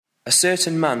A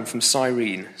certain man from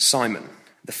Cyrene, Simon,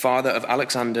 the father of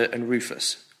Alexander and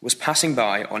Rufus, was passing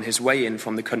by on his way in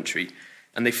from the country,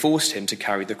 and they forced him to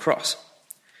carry the cross.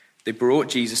 They brought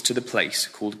Jesus to the place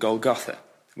called Golgotha,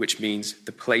 which means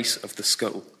the place of the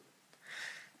skull.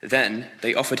 Then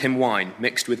they offered him wine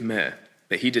mixed with myrrh,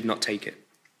 but he did not take it.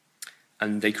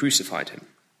 And they crucified him.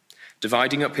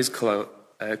 Dividing up his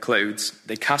clothes,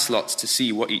 they cast lots to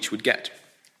see what each would get.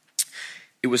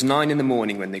 It was 9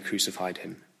 a.m. when they crucified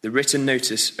him. The written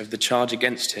notice of the charge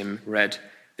against him read,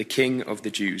 "The King of the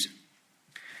Jews."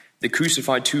 They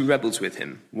crucified 2 rebels with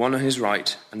him, one on his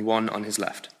right and one on his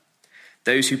left.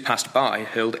 Those who passed by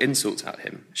hurled insults at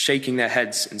him, shaking their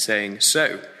heads and saying,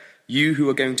 "So, you who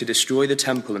are going to destroy the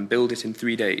temple and build it in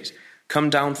 3 days, come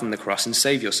down from the cross and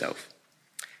save yourself."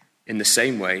 In the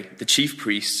same way, the chief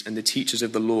priests and the teachers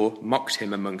of the law mocked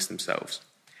him amongst themselves.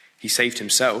 He saved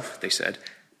himself, they said,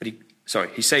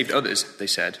 he saved others, they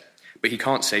said, but he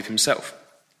can't save himself.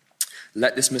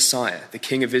 Let this Messiah, the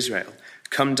King of Israel,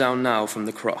 come down now from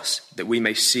the cross, that we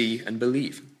may see and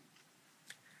believe.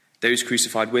 Those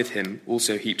crucified with him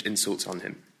also heaped insults on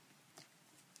him.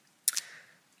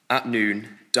 At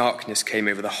noon, darkness came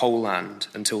over the whole land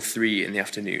until 3 in the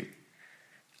afternoon.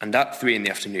 And at 3 in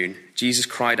the afternoon, Jesus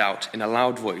cried out in a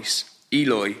loud voice,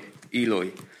 "Eloi,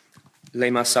 Eloi,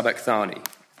 lema sabachthani,"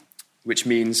 which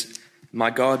means, my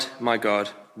God,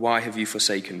 why have you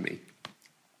forsaken me?"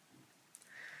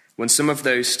 When some of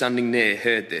those standing near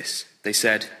heard this, they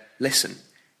said, "Listen,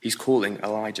 he's calling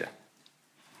Elijah."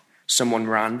 Someone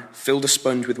ran, filled a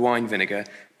sponge with wine vinegar,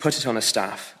 put it on a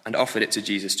staff, and offered it to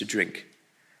Jesus to drink.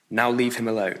 "Now leave him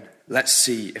alone. Let's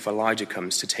see if Elijah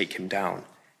comes to take him down,"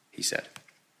 he said.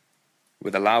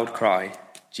 With a loud cry,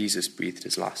 Jesus breathed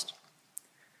his last.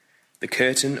 The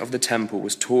curtain of the temple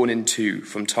was torn in 2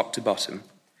 from top to bottom.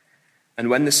 And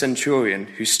when the centurion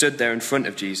who stood there in front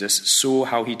of Jesus saw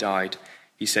how he died,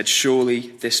 he said,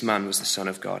 "Surely this man was the Son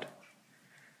of God."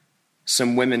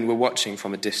 Some women were watching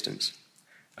from a distance.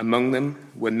 Among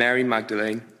them were Mary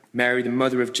Magdalene, Mary the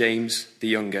mother of James the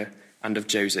younger, and of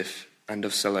Joseph, and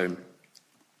of Salome.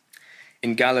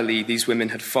 In Galilee, these women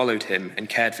had followed him and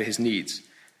cared for his needs.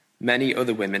 Many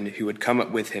other women who had come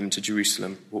up with him to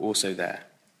Jerusalem were also there.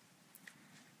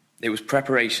 It was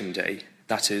preparation day,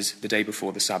 that is, the day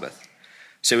before the Sabbath.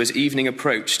 So as evening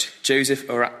approached, Joseph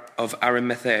of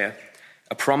Arimathea,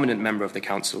 a prominent member of the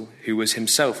council, who was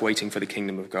himself waiting for the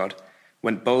kingdom of God,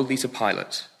 went boldly to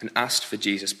Pilate and asked for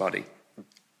Jesus' body.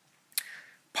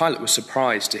 Pilate was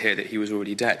surprised to hear that he was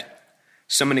already dead.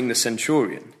 Summoning the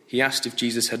centurion, he asked if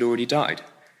Jesus had already died.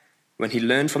 When he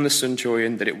learned from the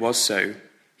centurion that it was so,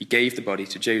 he gave the body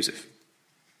to Joseph.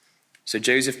 So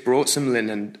Joseph bought some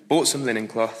linen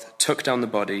cloth, took down the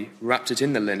body, wrapped it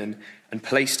in the linen, and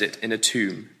placed it in a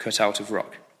tomb cut out of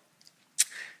rock.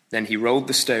 Then he rolled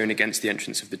the stone against the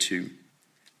entrance of the tomb.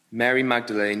 Mary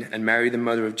Magdalene and Mary the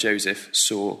mother of Joseph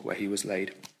saw where he was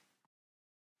laid.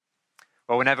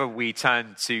 Well, whenever we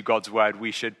turn to God's word,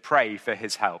 we should pray for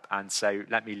his help. And so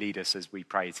let me lead us as we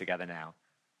pray together now.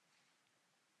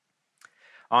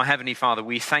 Our Heavenly Father,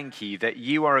 we thank you that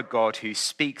you are a God who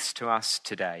speaks to us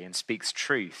today and speaks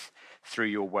truth through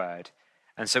your word.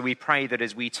 And so we pray that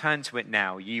as we turn to it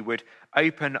now, you would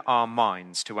open our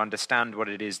minds to understand what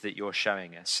it is that you're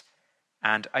showing us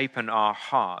and open our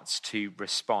hearts to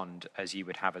respond as you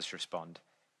would have us respond.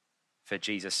 For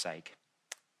Jesus' sake,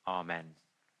 amen.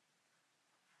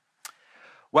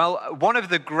 Well, one of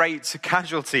the great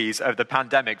casualties of the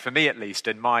pandemic, for me at least,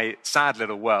 in my sad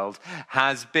little world,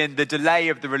 has been the delay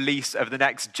of the release of the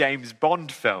next James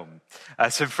Bond film.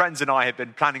 Some friends and I have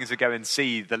been planning to go and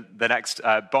see the next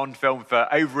Bond film for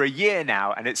over a year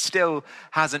now, and it still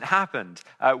hasn't happened,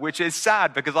 which is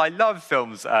sad because I love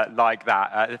films like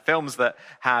that, films that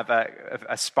have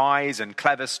spies and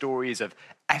clever stories of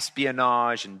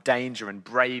espionage and danger and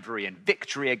bravery and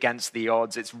victory against the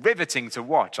odds. It's riveting to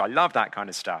watch. I love that kind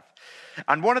of stuff.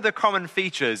 And one of the common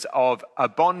features of a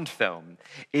Bond film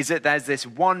is that there's this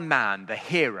one man, the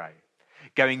hero,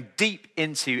 going deep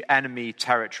into enemy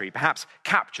territory, perhaps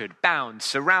captured, bound,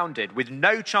 surrounded, with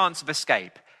no chance of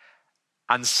escape.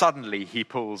 And suddenly he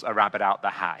pulls a rabbit out the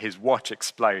hat. His watch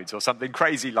explodes or something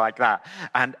crazy like that.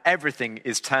 And everything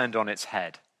is turned on its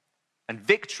head. And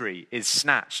victory is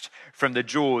snatched from the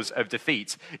jaws of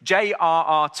defeat.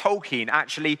 J.R.R. Tolkien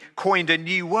actually coined a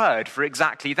new word for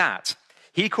exactly that.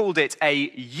 He called it a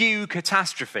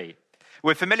eucatastrophe.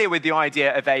 We're familiar with the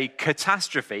idea of a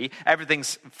catastrophe.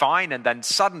 Everything's fine, and then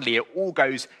suddenly it all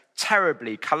goes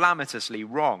terribly, calamitously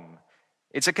wrong.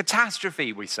 It's a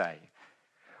catastrophe, we say.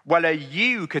 Well, a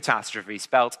eucatastrophe,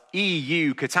 spelt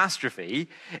EU catastrophe,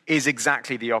 is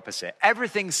exactly the opposite.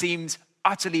 Everything seems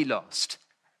utterly lost.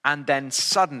 And then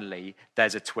suddenly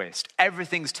there's a twist.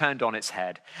 Everything's turned on its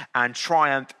head and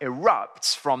triumph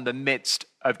erupts from the midst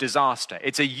of disaster.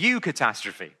 It's a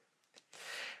eucatastrophe.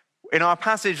 In our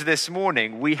passage this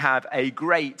morning, we have a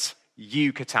great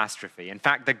eucatastrophe. In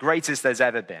fact, the greatest there's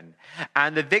ever been.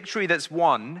 And the victory that's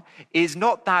won is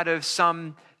not that of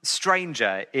some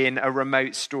stranger in a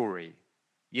remote story.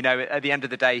 You know, at the end of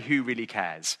the day, who really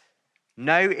cares?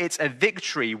 No, it's a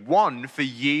victory won for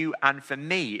you and for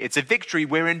me. It's a victory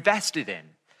we're invested in,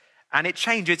 and it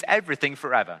changes everything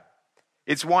forever.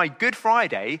 It's why Good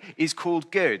Friday is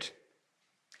called good.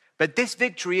 But this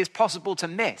victory is possible to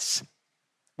miss.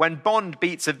 When Bond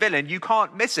beats a villain, you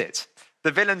can't miss it.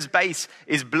 The villain's bass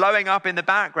is blowing up in the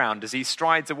background as he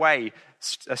strides away,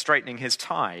 straightening his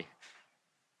tie.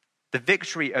 The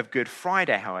victory of Good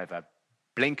Friday, however,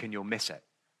 blink and you'll miss it.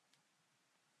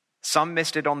 Some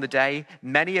missed it on the day,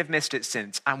 many have missed it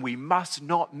since, and we must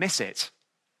not miss it.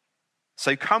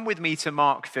 So come with me to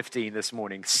Mark 15 this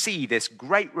morning. See this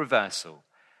great reversal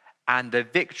and the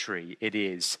victory it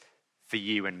is for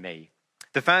you and me.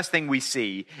 The first thing we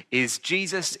see is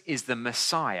Jesus is the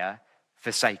Messiah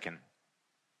forsaken.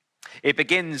 It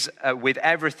begins with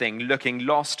everything looking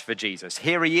lost for Jesus.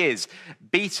 Here he is,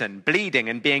 beaten, bleeding,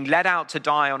 and being led out to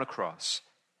die on a cross.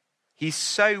 He's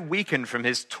so weakened from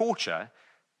his torture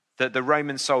that the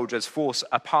Roman soldiers force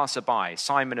a passerby,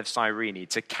 Simon of Cyrene,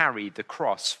 to carry the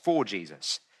cross for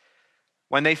Jesus.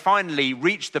 When they finally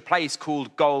reach the place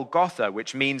called Golgotha,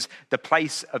 which means the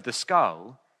place of the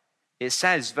skull, it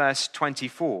says, verse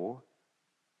 24,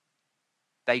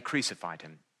 they crucified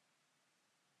him.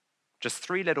 Just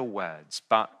 3 little words,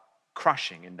 but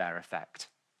crushing in their effect.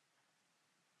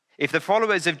 If the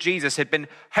followers of Jesus had been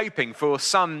hoping for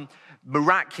some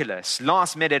miraculous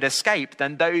last-minute escape,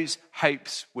 then those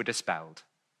hopes were dispelled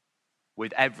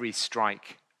with every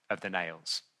strike of the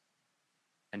nails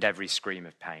and every scream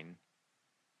of pain.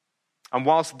 And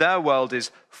whilst their world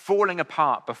is falling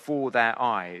apart before their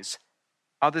eyes,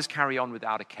 others carry on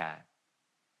without a care.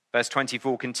 Verse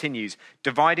 24 continues,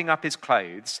 dividing up his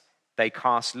clothes, they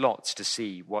cast lots to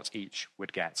see what each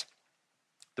would get.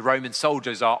 The Roman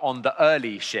soldiers are on the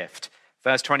early shift.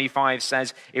 Verse 25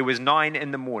 says, it was 9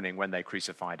 a.m. when they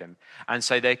crucified him. And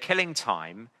so they're killing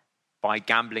time by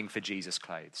gambling for Jesus'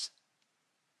 clothes.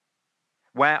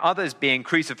 Where others being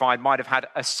crucified might have had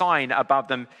a sign above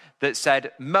them that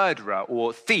said murderer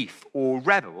or thief or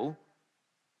rebel,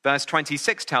 verse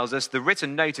 26 tells us the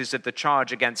written notice of the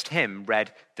charge against him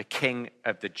read, the King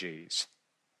of the Jews.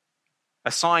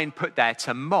 A sign put there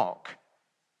to mock,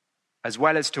 as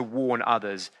well as to warn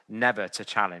others never to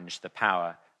challenge the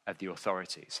power of the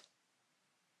authorities.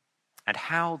 And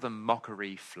how the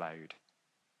mockery flowed.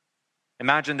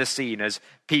 Imagine the scene as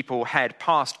people head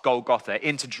past Golgotha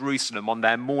into Jerusalem on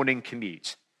their morning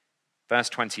commute. Verse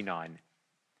 29.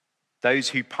 Those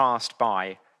who passed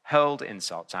by hurled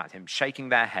insults at him, shaking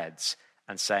their heads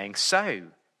and saying, so,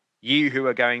 you who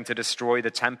are going to destroy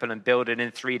the temple and build it in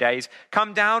 3 days,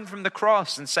 come down from the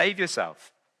cross and save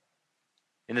yourself.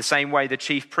 In the same way, the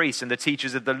chief priests and the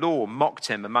teachers of the law mocked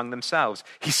him among themselves.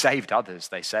 He saved others,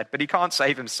 they said, but he can't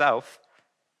save himself.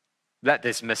 Let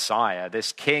this Messiah,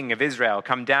 this King of Israel,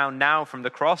 come down now from the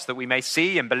cross that we may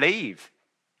see and believe.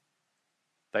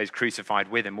 Those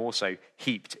crucified with him also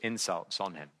heaped insults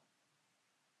on him.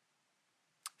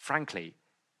 Frankly,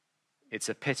 it's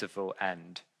a pitiful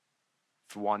end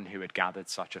for one who had gathered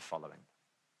such a following.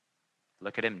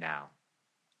 Look at him now.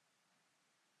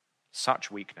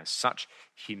 Such weakness, such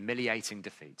humiliating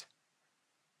defeat.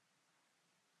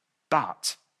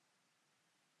 But,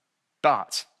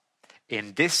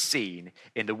 in this scene,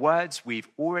 in the words we've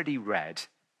already read,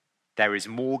 there is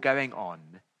more going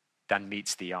on than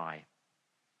meets the eye.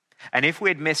 And if we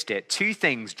had missed it, 2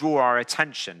 things draw our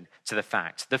attention to the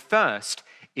fact. The first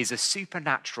is a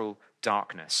supernatural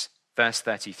darkness. Verse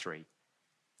 33.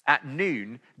 At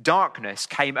noon, darkness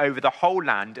came over the whole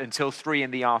land until 3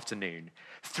 p.m.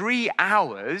 3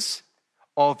 hours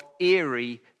of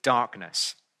eerie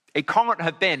darkness. It can't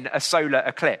have been a solar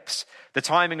eclipse. The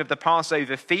timing of the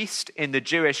Passover feast in the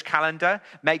Jewish calendar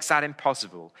makes that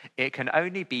impossible. It can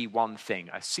only be one thing,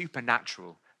 a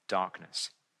supernatural darkness.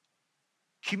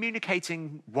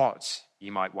 Communicating what,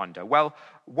 you might wonder? Well,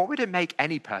 what would it make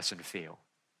any person feel?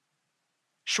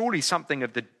 Surely something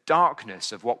of the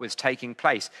darkness of what was taking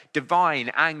place,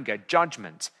 divine anger,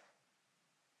 judgment,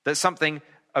 that something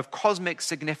of cosmic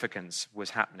significance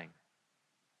was happening.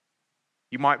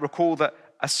 You might recall that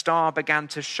a star began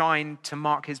to shine to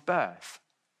mark his birth,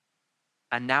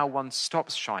 and now one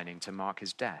stops shining to mark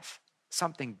his death.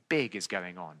 Something big is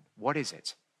going on. What is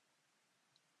it?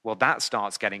 Well, that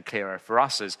starts getting clearer for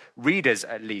us as readers,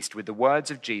 at least, with the words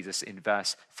of Jesus in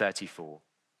verse 34.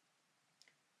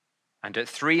 And at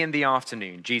 3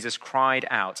 p.m, Jesus cried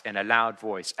out in a loud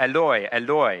voice, Eloi,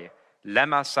 Eloi,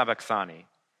 lema sabachthani,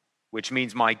 which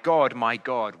means, my God,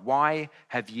 why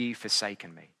have you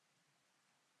forsaken me?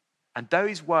 And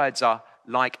those words are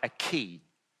like a key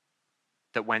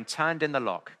that when turned in the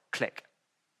lock, click,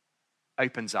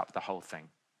 opens up the whole thing.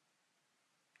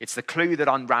 It's the clue that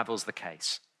unravels the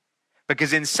case.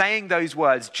 Because in saying those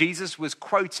words, Jesus was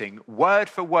quoting word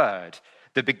for word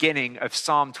the beginning of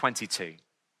Psalm 22.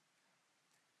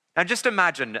 Now just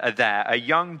imagine there a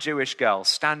young Jewish girl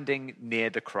standing near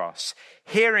the cross,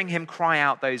 hearing him cry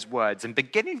out those words and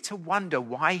beginning to wonder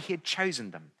why he had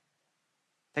chosen them.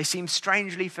 They seem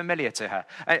strangely familiar to her.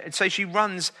 So she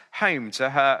runs home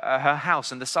to her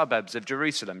house in the suburbs of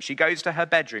Jerusalem. She goes to her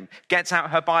bedroom, gets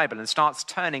out her Bible and starts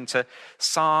turning to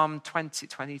Psalm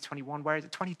 21, where is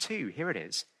it? 22, here it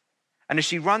is. And as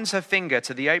she runs her finger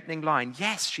to the opening line,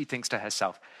 yes, she thinks to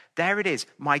herself, there it is.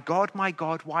 My God,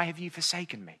 why have you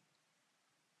forsaken me?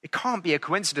 It can't be a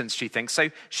coincidence, she thinks. So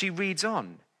she reads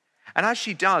on. And as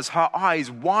she does, her eyes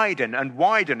widen and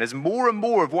widen as more and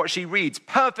more of what she reads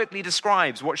perfectly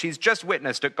describes what she's just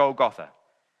witnessed at Golgotha.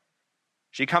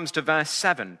 She comes to verse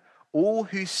 7. All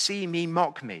who see me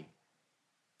mock me.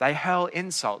 They hurl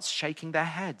insults, shaking their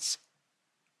heads.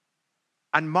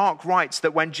 And Mark writes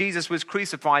that when Jesus was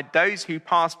crucified, those who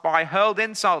passed by hurled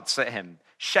insults at him,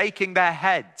 shaking their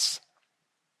heads.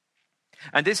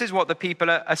 And this is what the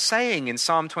people are saying in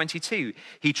Psalm 22.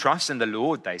 He trusts in the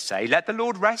Lord, they say. Let the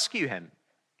Lord rescue him.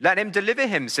 Let him deliver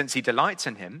him, since he delights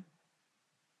in him.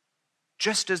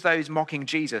 Just as those mocking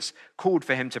Jesus called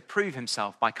for him to prove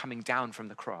himself by coming down from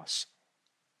the cross.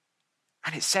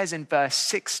 And it says in verse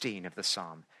 16 of the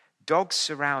psalm, dogs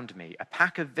surround me, a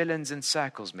pack of villains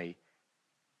encircles me.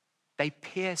 They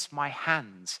pierce my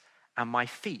hands and my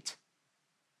feet.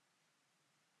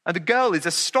 And the girl is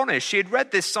astonished. She had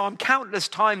read this psalm countless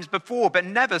times before, but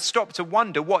never stopped to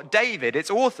wonder what David, its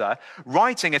author,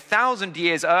 writing 1,000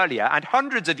 years earlier and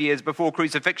hundreds of years before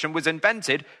crucifixion was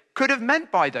invented, could have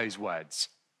meant by those words.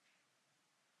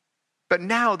 But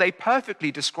now they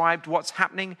perfectly described what's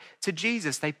happening to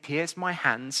Jesus. They pierce my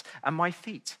hands and my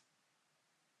feet.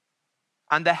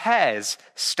 And the hairs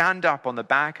stand up on the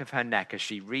back of her neck as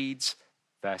she reads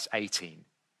verse 18.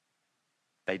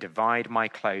 They divide my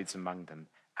clothes among them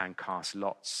and cast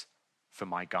lots for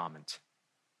my garment.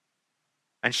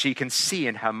 And she can see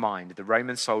in her mind the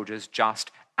Roman soldiers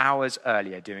just hours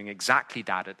earlier doing exactly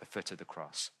that at the foot of the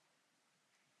cross.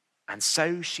 And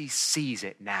so she sees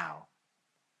it now.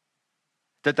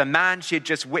 That the man she had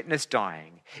just witnessed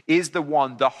dying is the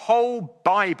one the whole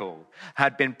Bible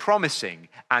had been promising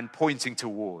and pointing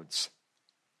towards.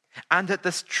 And that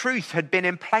this truth had been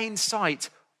in plain sight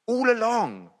all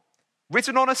along.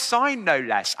 Written on a sign, no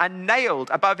less, and nailed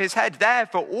above his head there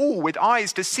for all with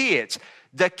eyes to see it,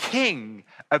 the King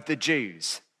of the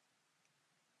Jews.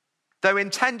 Though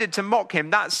intended to mock him,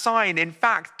 that sign, in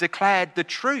fact, declared the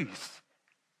truth.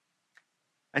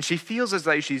 And she feels as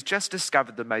though she's just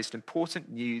discovered the most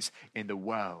important news in the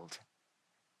world,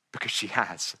 because she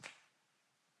has.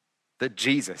 That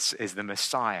Jesus is the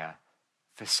Messiah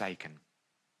forsaken.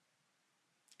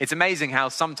 It's amazing how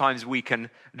sometimes we can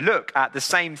look at the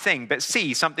same thing but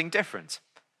see something different.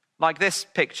 Like this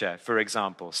picture, for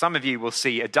example. Some of you will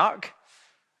see a duck,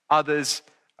 others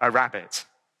a rabbit.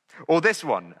 Or this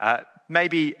one,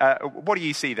 maybe, what do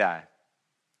you see there?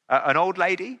 An old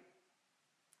lady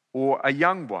or a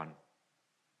young one?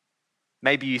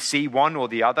 Maybe you see one or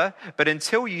the other, but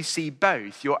until you see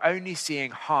both, you're only seeing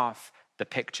half the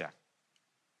picture.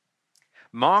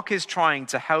 Mark is trying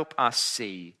to help us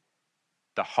see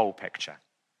the whole picture.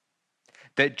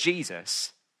 That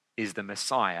Jesus is the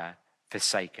Messiah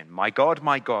forsaken. My God,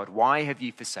 why have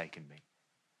you forsaken me?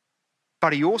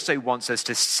 But he also wants us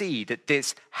to see that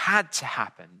this had to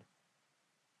happen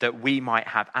that we might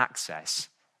have access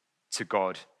to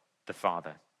God the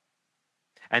Father.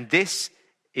 And this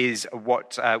is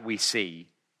what we see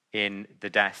in the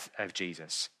death of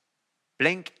Jesus.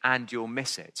 Blink and you'll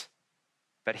miss it.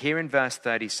 But here in verse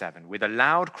 37, with a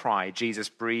loud cry, Jesus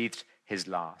breathed his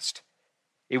last.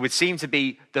 It would seem to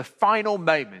be the final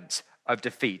moment of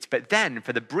defeat. But then,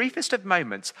 for the briefest of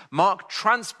moments, Mark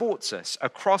transports us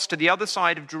across to the other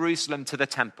side of Jerusalem to the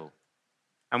temple.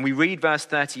 And we read verse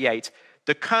 38,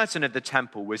 the curtain of the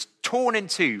temple was torn in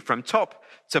two from top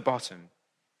to bottom.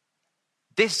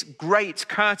 This great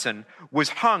curtain was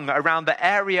hung around the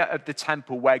area of the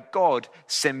temple where God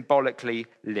symbolically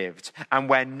lived and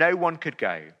where no one could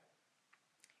go.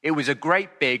 It was a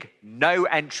great big no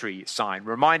entry sign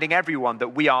reminding everyone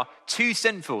that we are too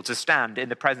sinful to stand in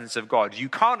the presence of God. You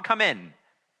can't come in.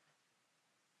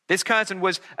 This curtain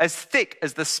was as thick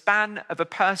as the span of a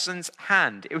person's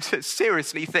hand. It was a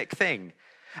seriously thick thing.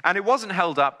 And it wasn't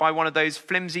held up by one of those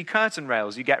flimsy curtain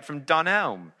rails you get from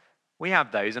Dunelm. We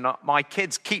have those, and my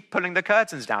kids keep pulling the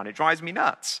curtains down. It drives me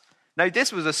nuts. No,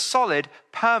 this was a solid,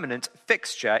 permanent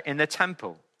fixture in the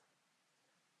temple.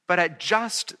 But at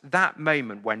just that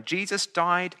moment when Jesus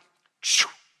died,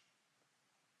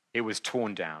 it was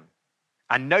torn down.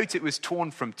 And note, it was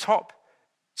torn from top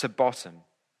to bottom.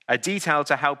 A detail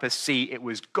to help us see it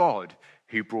was God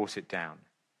who brought it down.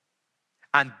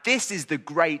 And this is the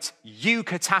great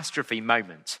eucatastrophe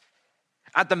moment.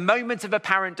 At the moment of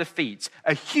apparent defeat,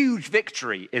 a huge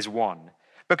victory is won.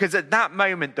 Because at that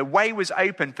moment, the way was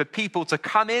open for people to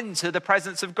come into the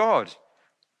presence of God.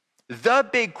 The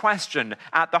big question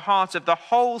at the heart of the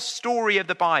whole story of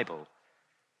the Bible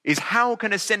is, how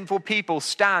can a sinful people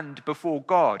stand before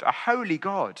God, a holy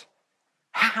God?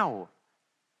 How?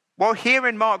 Well, here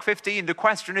in Mark 15, the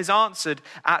question is answered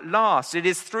at last. It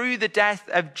is through the death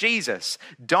of Jesus,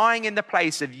 dying in the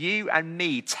place of you and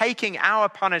me, taking our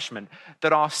punishment,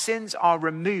 that our sins are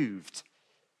removed,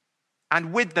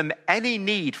 and with them any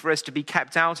need for us to be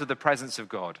kept out of the presence of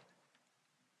God.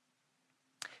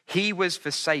 He was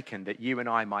forsaken that you and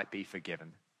I might be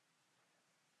forgiven.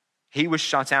 He was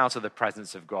shut out of the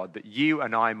presence of God that you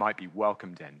and I might be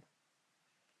welcomed in.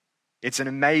 It's an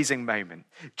amazing moment.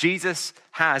 Jesus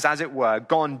has, as it were,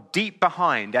 gone deep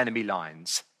behind enemy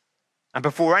lines, and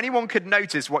before anyone could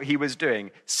notice what he was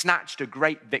doing, snatched a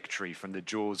great victory from the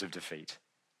jaws of defeat.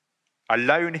 A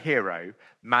lone hero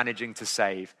managing to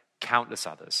save countless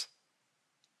others.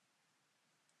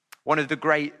 One of the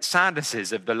great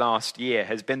sadnesses of the last year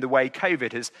has been the way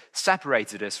COVID has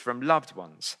separated us from loved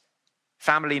ones.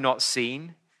 Family not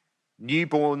seen,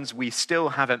 newborns we still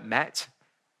haven't met,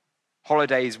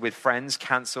 holidays with friends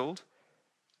cancelled.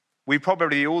 We've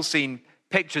probably all seen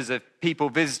pictures of people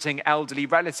visiting elderly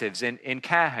relatives in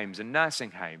care homes and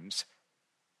nursing homes,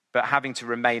 but having to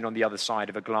remain on the other side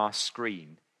of a glass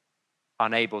screen,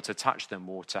 unable to touch them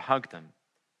or to hug them.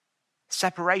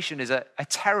 Separation is a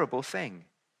terrible thing.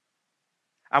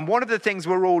 And one of the things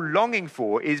we're all longing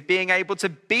for is being able to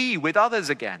be with others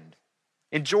again,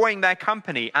 enjoying their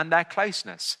company and their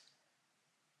closeness.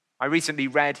 I recently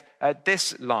read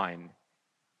this line: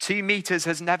 2 meters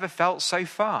has never felt so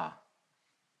far.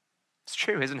 It's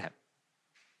true, isn't it?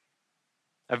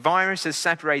 A virus has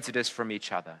separated us from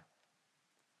each other,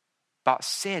 but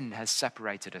sin has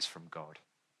separated us from God.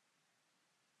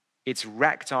 It's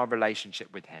wrecked our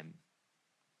relationship with him.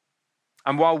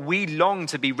 And while we long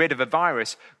to be rid of a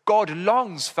virus, God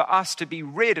longs for us to be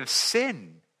rid of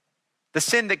sin. The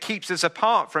sin that keeps us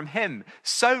apart from him.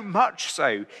 So much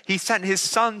so, he sent his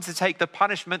son to take the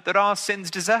punishment that our sins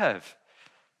deserve.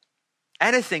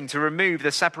 Anything to remove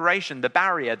the separation, the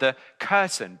barrier, the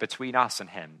curtain between us and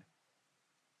him.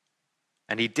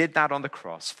 And he did that on the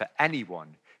cross for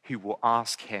anyone who will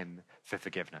ask him for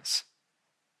forgiveness.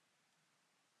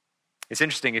 It's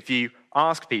interesting, if you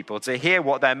ask people to hear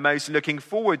what they're most looking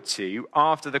forward to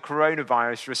after the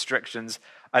coronavirus restrictions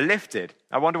are lifted,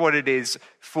 I wonder what it is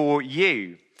for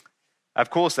you. Of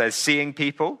course, there's seeing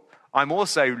people. I'm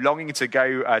also longing to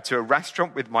go to a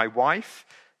restaurant with my wife,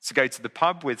 to go to the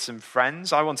pub with some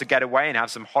friends. I want to get away and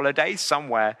have some holidays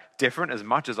somewhere different, as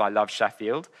much as I love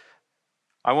Sheffield.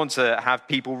 I want to have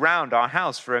people round our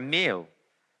house for a meal.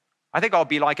 I think I'll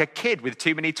be like a kid with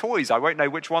too many toys. I won't know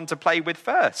which one to play with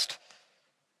first.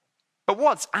 But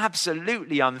what's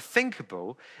absolutely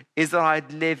unthinkable is that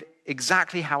I'd live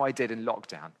exactly how I did in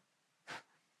lockdown.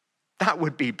 That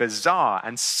would be bizarre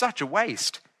and such a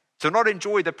waste, to not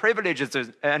enjoy the privileges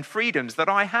and freedoms that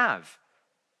I have.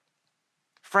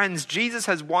 Friends, Jesus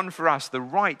has won for us the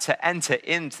right to enter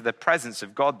into the presence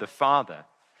of God the Father,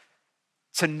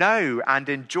 to know and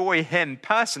enjoy him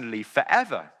personally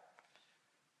forever.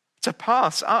 To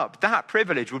pass up that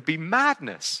privilege would be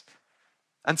madness.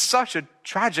 And such a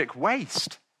tragic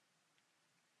waste.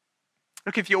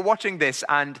 Look, if you're watching this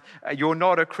and you're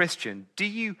not a Christian, do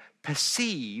you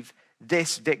perceive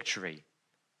this victory?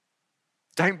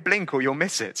 Don't blink or you'll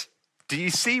miss it. Do you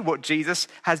see what Jesus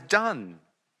has done?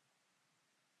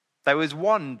 There was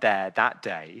one there that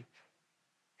day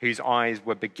whose eyes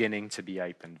were beginning to be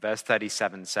opened. Verse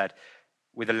 37 said,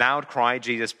 with a loud cry,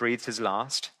 Jesus breathed his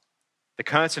last. The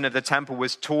curtain of the temple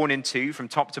was torn in two from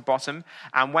top to bottom,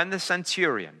 and when the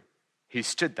centurion who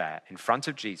stood there in front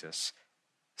of Jesus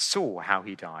saw how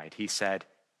he died, he said,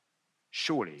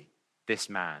 surely this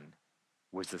man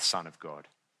was the Son of God.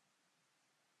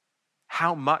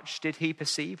 How much did he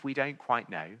perceive? We don't quite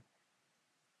know.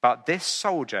 But this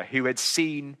soldier who had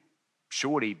seen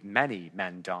surely many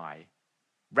men die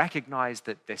recognized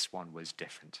that this one was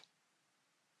different.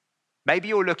 Maybe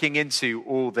you're looking into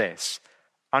all this,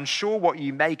 unsure what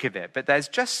you make of it, but there's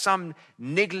just some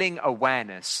niggling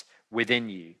awareness within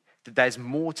you that there's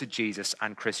more to Jesus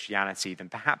and Christianity than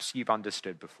perhaps you've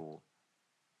understood before.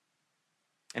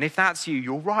 And if that's you,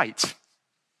 you're right.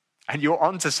 And you're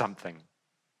onto something.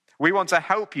 We want to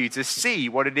help you to see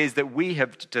what it is that we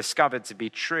have discovered to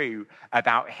be true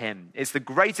about him. It's the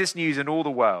greatest news in all the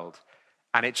world,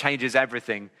 and it changes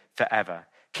everything forever.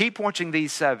 Keep watching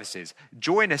these services.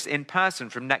 Join us in person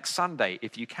from next Sunday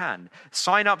if you can.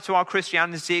 Sign up to our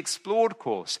Christianity Explored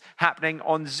course happening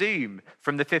on Zoom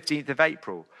from the 15th of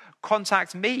April.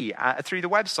 Contact me through the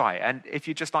website, and if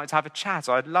you'd just like to have a chat,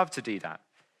 I'd love to do that.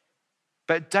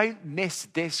 But don't miss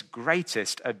this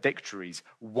greatest of victories,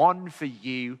 one for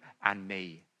you and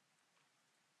me.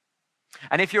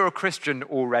 And if you're a Christian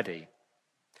already,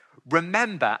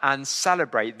 remember and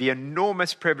celebrate the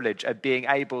enormous privilege of being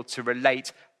able to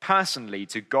relate personally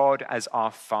to God as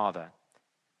our Father.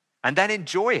 And then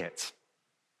enjoy it.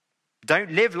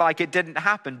 Don't live like it didn't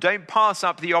happen. Don't pass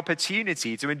up the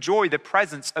opportunity to enjoy the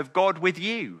presence of God with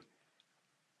you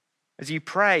as you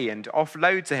pray and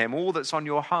offload to him all that's on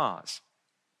your heart.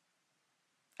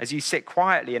 As you sit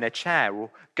quietly in a chair or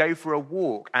go for a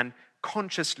walk and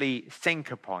consciously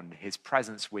think upon his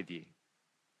presence with you.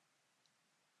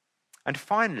 And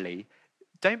finally,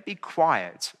 don't be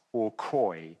quiet or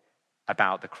coy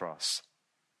about the cross.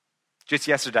 Just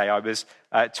yesterday, I was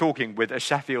talking with a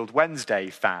Sheffield Wednesday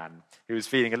fan who was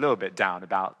feeling a little bit down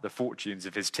about the fortunes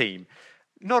of his team.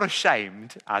 Not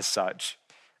ashamed as such,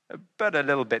 but a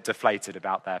little bit deflated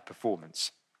about their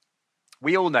performance.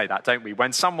 We all know that, don't we?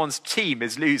 When someone's team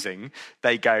is losing,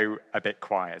 they go a bit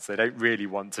quiet. They don't really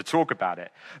want to talk about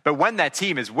it. But when their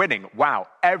team is winning, wow,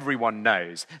 everyone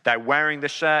knows. They're wearing the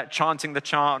shirt, chanting the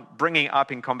chant, bringing it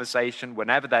up in conversation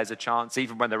whenever there's a chance.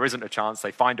 Even when there isn't a chance,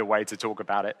 they find a way to talk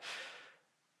about it.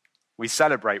 We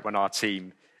celebrate when our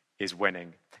team is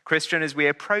winning. Christian, as we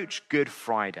approach Good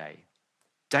Friday,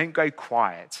 don't go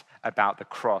quiet about the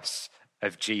cross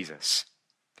of Jesus.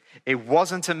 It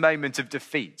wasn't a moment of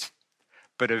defeat,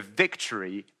 but of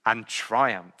victory and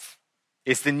triumph.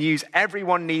 It's the news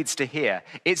everyone needs to hear.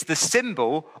 It's the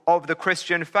symbol of the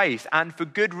Christian faith, and for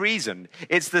good reason.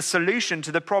 It's the solution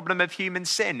to the problem of human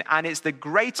sin, and it's the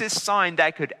greatest sign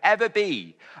there could ever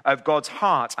be of God's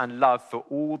heart and love for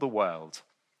all the world.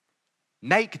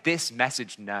 Make this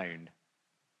message known.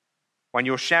 When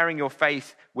you're sharing your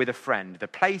faith with a friend, the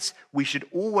place we should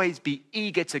always be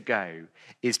eager to go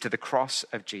is to the cross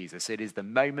of Jesus. It is the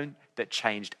moment that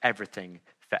changed everything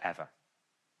forever.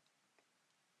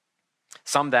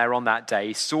 Some there on that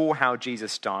day saw how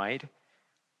Jesus died,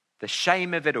 the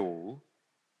shame of it all,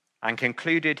 and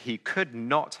concluded he could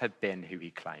not have been who he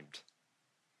claimed.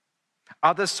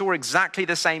 Others saw exactly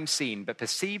the same scene, but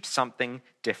perceived something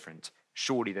different.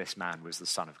 Surely this man was the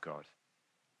Son of God.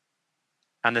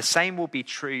 And the same will be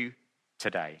true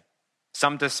today.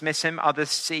 Some dismiss him,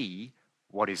 others see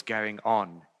what is going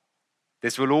on.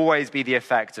 This will always be the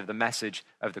effect of the message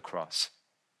of the cross.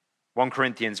 1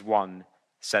 Corinthians 1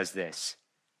 says this: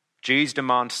 Jews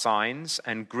demand signs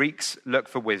and Greeks look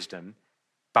for wisdom,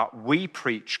 but we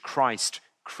preach Christ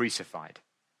crucified,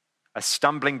 a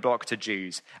stumbling block to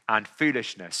Jews and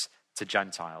foolishness to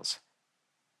Gentiles.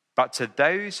 But to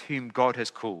those whom God has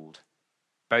called,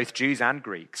 both Jews and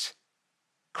Greeks,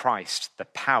 Christ, the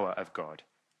power of God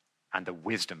and the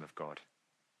wisdom of God.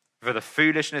 For the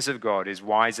foolishness of God is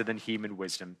wiser than human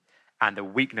wisdom, and the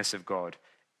weakness of God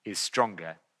is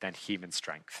stronger than human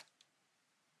strength.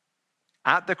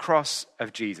 At the cross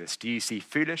of Jesus, do you see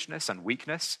foolishness and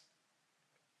weakness,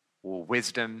 or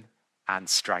wisdom and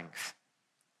strength?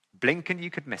 Blink and you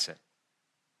could miss it.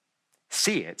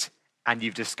 See it, and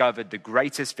you've discovered the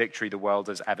greatest victory the world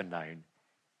has ever known.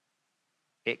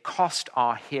 It cost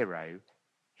our hero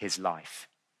his life.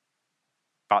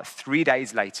 But 3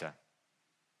 days later,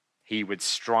 he would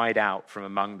stride out from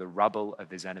among the rubble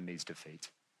of his enemy's defeat.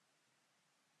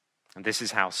 And this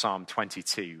is how Psalm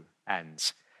 22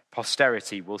 ends.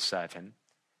 Posterity will serve him.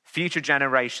 Future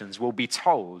generations will be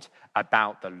told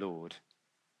about the Lord.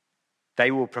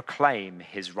 They will proclaim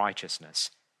his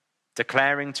righteousness,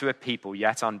 declaring to a people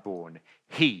yet unborn,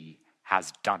 he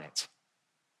has done it.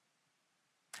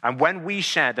 And when we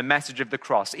share the message of the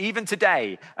cross, even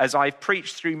today, as I've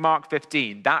preached through Mark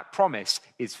 15, that promise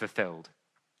is fulfilled.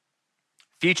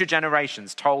 Future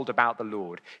generations told about the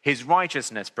Lord, his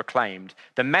righteousness proclaimed,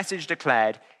 the message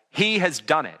declared, he has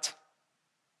done it.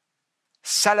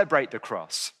 Celebrate the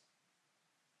cross.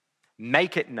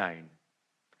 Make it known,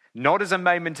 not as a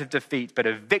moment of defeat, but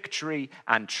of victory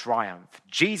and triumph.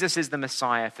 Jesus is the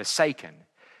Messiah forsaken,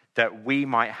 that we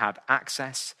might have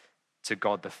access to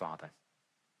God the Father.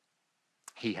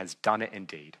 He has done it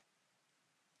indeed.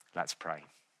 Let's pray.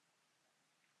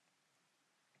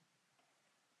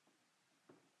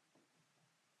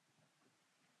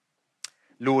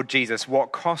 Lord Jesus,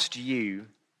 what cost you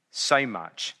so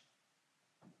much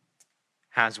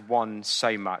has won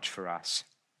so much for us.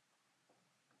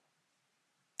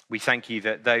 We thank you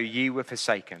that though you were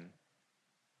forsaken,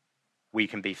 we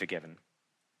can be forgiven.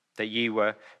 That you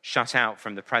were shut out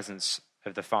from the presence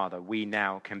of the Father, we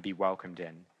now can be welcomed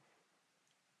in.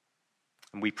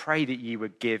 And we pray that you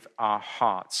would give our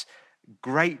hearts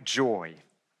great joy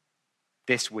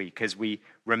this week as we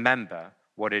remember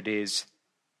what it is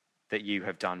that you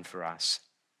have done for us.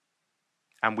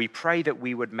 And we pray that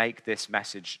we would make this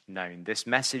message known, this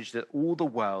message that all the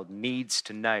world needs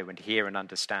to know and hear and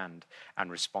understand and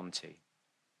respond to.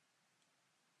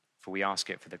 For we ask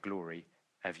it for the glory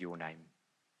of your name.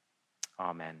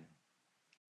 Amen.